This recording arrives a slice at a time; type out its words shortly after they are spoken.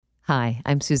Hi,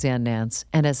 I'm Suzanne Nance,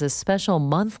 and as a special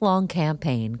month-long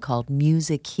campaign called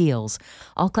Music Heals,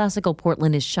 All Classical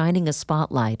Portland is shining a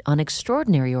spotlight on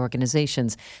extraordinary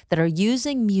organizations that are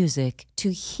using music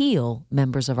to heal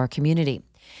members of our community.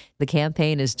 The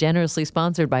campaign is generously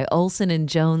sponsored by Olson &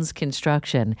 Jones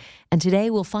Construction, and today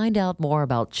we'll find out more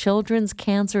about Children's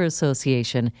Cancer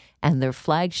Association and their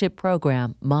flagship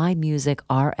program,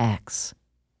 MyMusicRX.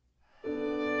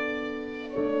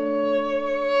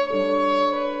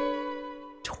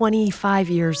 25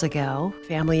 years ago,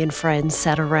 family and friends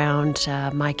sat around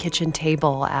my kitchen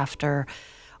table after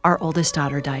our oldest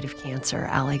daughter died of cancer,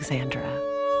 Alexandra.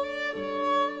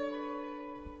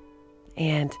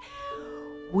 And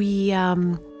we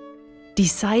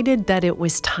decided that it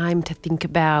was time to think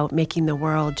about making the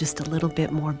world just a little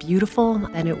bit more beautiful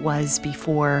than it was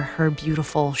before her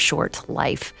beautiful short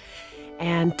life,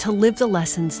 and to live the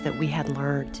lessons that we had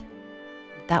learned.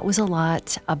 That was a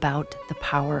lot about the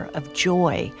power of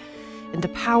joy, and the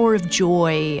power of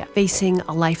joy facing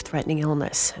a life-threatening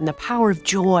illness, and the power of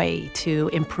joy to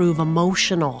improve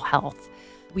emotional health.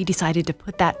 We decided to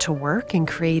put that to work and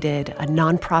created a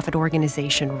nonprofit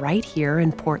organization right here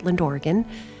in Portland, Oregon,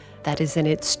 that is in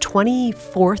its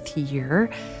 24th year,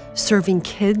 serving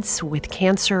kids with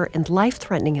cancer and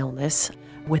life-threatening illness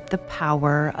with the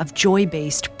power of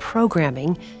joy-based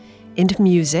programming into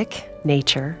music,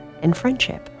 nature, and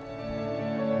friendship.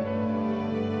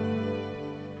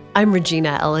 I'm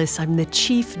Regina Ellis. I'm the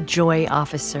Chief Joy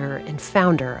Officer and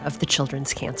founder of the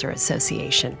Children's Cancer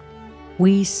Association.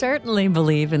 We certainly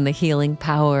believe in the healing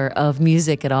power of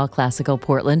music at All Classical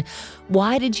Portland.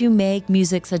 Why did you make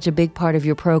music such a big part of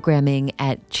your programming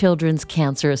at Children's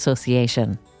Cancer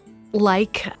Association?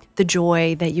 Like the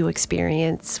joy that you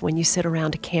experience when you sit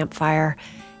around a campfire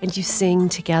and you sing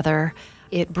together,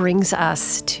 it brings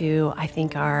us to, I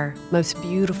think, our most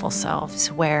beautiful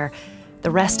selves, where the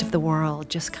rest of the world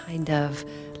just kind of,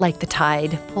 like the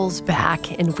tide, pulls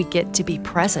back and we get to be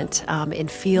present and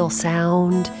feel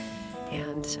sound.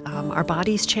 And our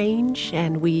bodies change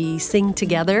and we sing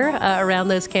together around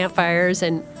those campfires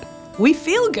and we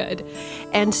feel good.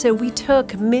 And so we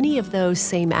took many of those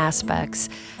same aspects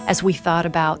as we thought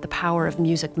about the power of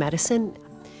music medicine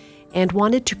and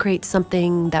wanted to create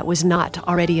something that was not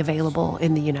already available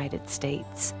in the United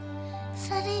States.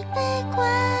 Sunny big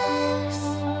waves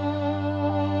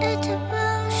into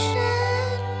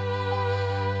motion,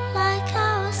 like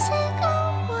our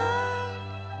single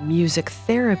world. Music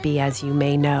therapy, as you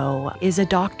may know, is a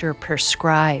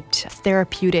doctor-prescribed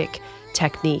therapeutic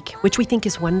technique, which we think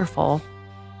is wonderful.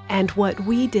 And what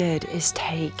we did is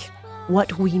take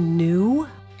what we knew,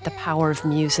 the power of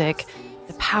music,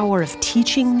 the power of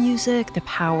teaching music, the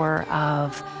power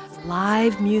of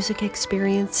live music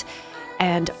experience,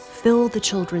 and fill the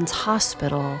children's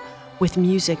hospital with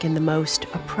music in the most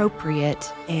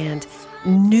appropriate and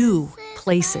new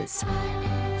places.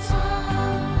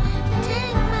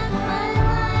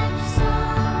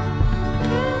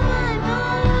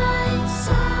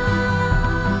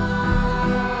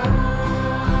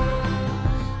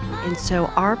 And so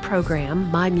our program,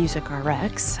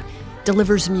 MyMusicRX,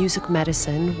 delivers music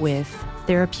medicine with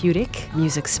therapeutic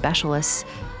music specialists,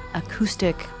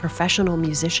 acoustic professional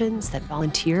musicians that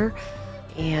volunteer,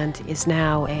 and is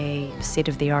now a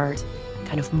state-of-the-art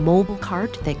kind of mobile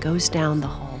cart that goes down the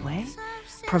hallway,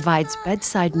 provides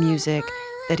bedside music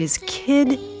that is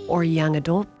kid or young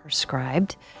adult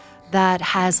prescribed, that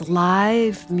has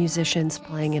live musicians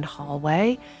playing in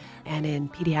hallway and in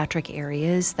pediatric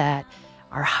areas that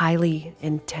are highly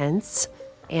intense,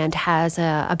 and has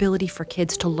an ability for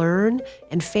kids to learn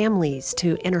and families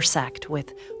to intersect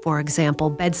with, for example,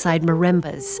 bedside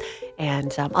marimbas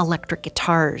and electric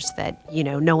guitars that,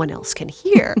 no one else can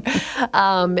hear.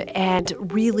 And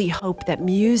really hope that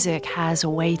music has a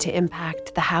way to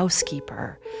impact the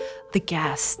housekeeper, the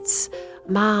guests,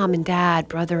 mom and dad,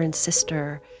 brother and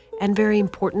sister, and very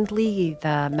importantly,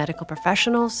 the medical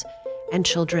professionals and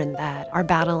children that are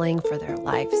battling for their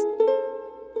lives.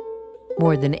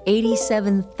 More than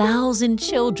 87,000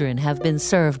 children have been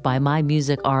served by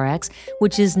MyMusicRX,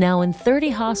 which is now in 30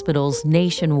 hospitals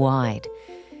nationwide.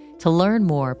 To learn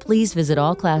more, please visit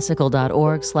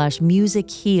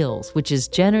allclassical.org/musicheals, which is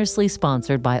generously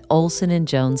sponsored by Olson &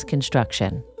 Jones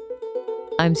Construction.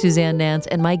 I'm Suzanne Nance,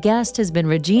 and my guest has been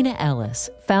Regina Ellis,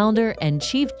 founder and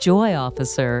Chief Joy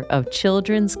Officer of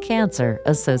Children's Cancer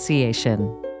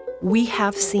Association. We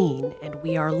have seen, and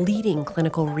we are leading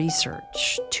clinical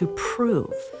research to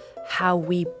prove how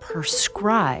we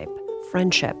prescribe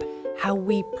friendship, how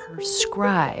we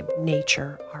prescribe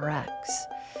Nature RX,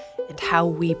 and how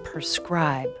we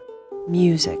prescribe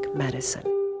music medicine.